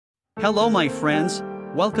Hello my friends,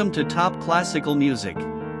 welcome to Top Classical Music.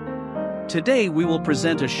 Today we will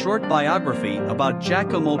present a short biography about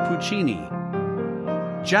Giacomo Puccini.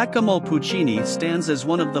 Giacomo Puccini stands as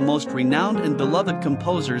one of the most renowned and beloved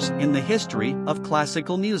composers in the history of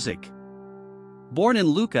classical music. Born in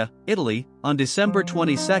Lucca, Italy, on December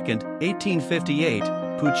 22, 1858,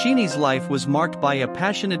 Puccini's life was marked by a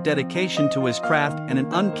passionate dedication to his craft and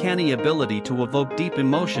an uncanny ability to evoke deep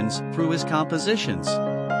emotions through his compositions.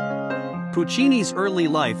 Puccini's early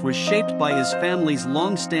life was shaped by his family's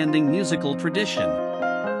long-standing musical tradition.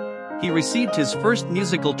 He received his first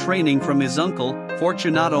musical training from his uncle,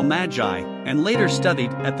 Fortunato Magi, and later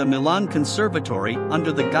studied at the Milan Conservatory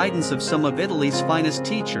under the guidance of some of Italy's finest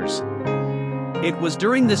teachers. It was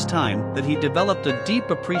during this time that he developed a deep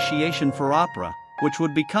appreciation for opera, which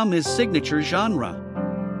would become his signature genre.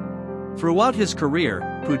 Throughout his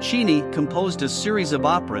career, Puccini composed a series of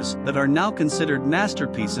operas that are now considered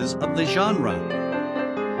masterpieces of the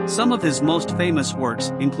genre. Some of his most famous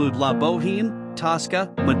works include La Bohème,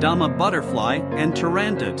 Tosca, Madama Butterfly, and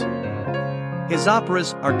Turandot. His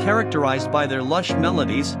operas are characterized by their lush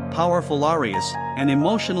melodies, powerful arias, and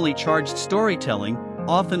emotionally charged storytelling,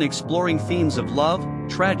 often exploring themes of love,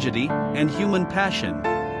 tragedy, and human passion.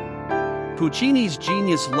 Puccini's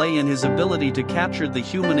genius lay in his ability to capture the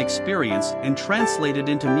human experience and translate it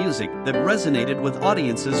into music that resonated with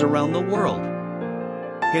audiences around the world.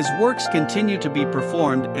 His works continue to be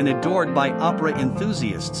performed and adored by opera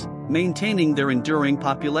enthusiasts, maintaining their enduring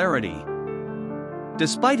popularity.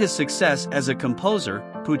 Despite his success as a composer,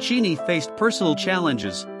 Puccini faced personal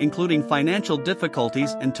challenges, including financial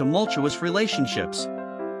difficulties and tumultuous relationships.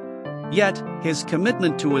 Yet, his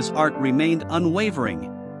commitment to his art remained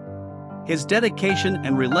unwavering. His dedication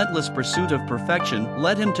and relentless pursuit of perfection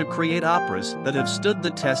led him to create operas that have stood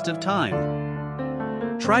the test of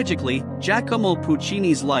time. Tragically, Giacomo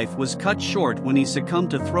Puccini's life was cut short when he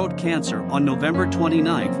succumbed to throat cancer on November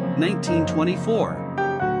 29,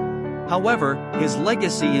 1924. However, his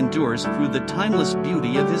legacy endures through the timeless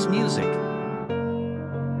beauty of his music.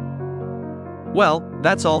 Well,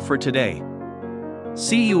 that's all for today.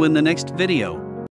 See you in the next video.